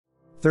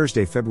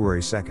Thursday,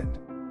 February 2nd.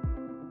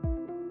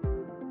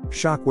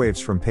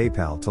 Shockwaves from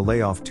PayPal to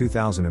lay off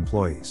 2,000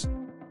 employees.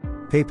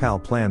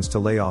 PayPal plans to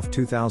lay off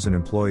 2,000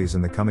 employees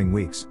in the coming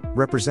weeks,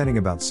 representing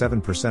about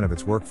 7% of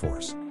its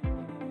workforce.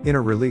 In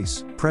a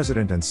release,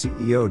 President and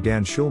CEO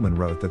Dan Schulman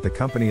wrote that the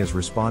company is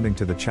responding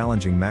to the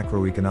challenging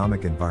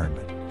macroeconomic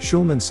environment.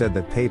 Schulman said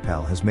that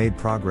PayPal has made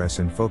progress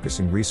in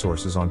focusing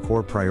resources on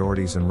core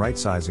priorities and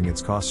right-sizing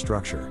its cost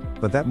structure,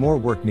 but that more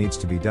work needs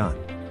to be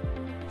done.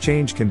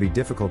 Change can be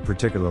difficult,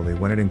 particularly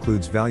when it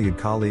includes valued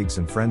colleagues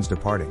and friends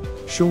departing,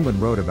 Schulman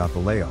wrote about the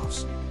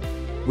layoffs.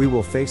 We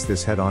will face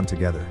this head-on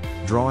together,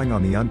 drawing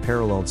on the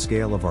unparalleled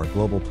scale of our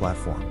global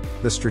platform,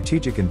 the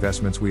strategic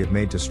investments we have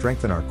made to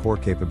strengthen our core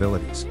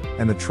capabilities,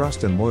 and the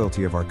trust and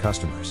loyalty of our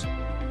customers.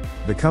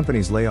 The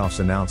company's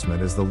layoffs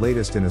announcement is the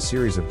latest in a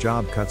series of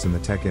job cuts in the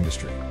tech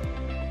industry.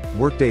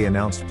 Workday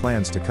announced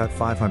plans to cut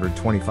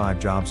 525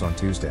 jobs on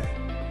Tuesday.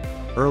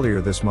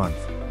 Earlier this month,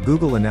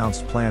 Google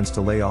announced plans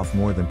to lay off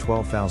more than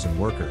 12,000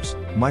 workers,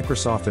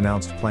 Microsoft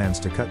announced plans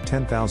to cut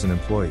 10,000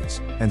 employees,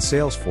 and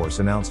Salesforce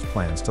announced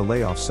plans to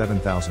lay off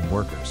 7,000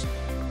 workers.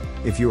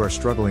 If you are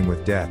struggling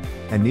with debt,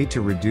 and need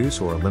to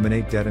reduce or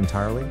eliminate debt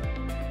entirely,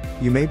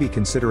 you may be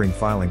considering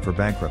filing for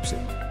bankruptcy.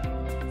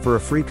 For a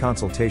free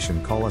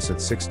consultation, call us at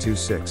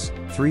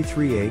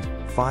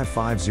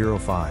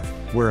 626-338-5505,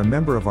 where a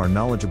member of our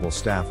knowledgeable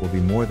staff will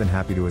be more than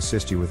happy to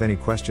assist you with any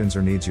questions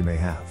or needs you may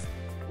have.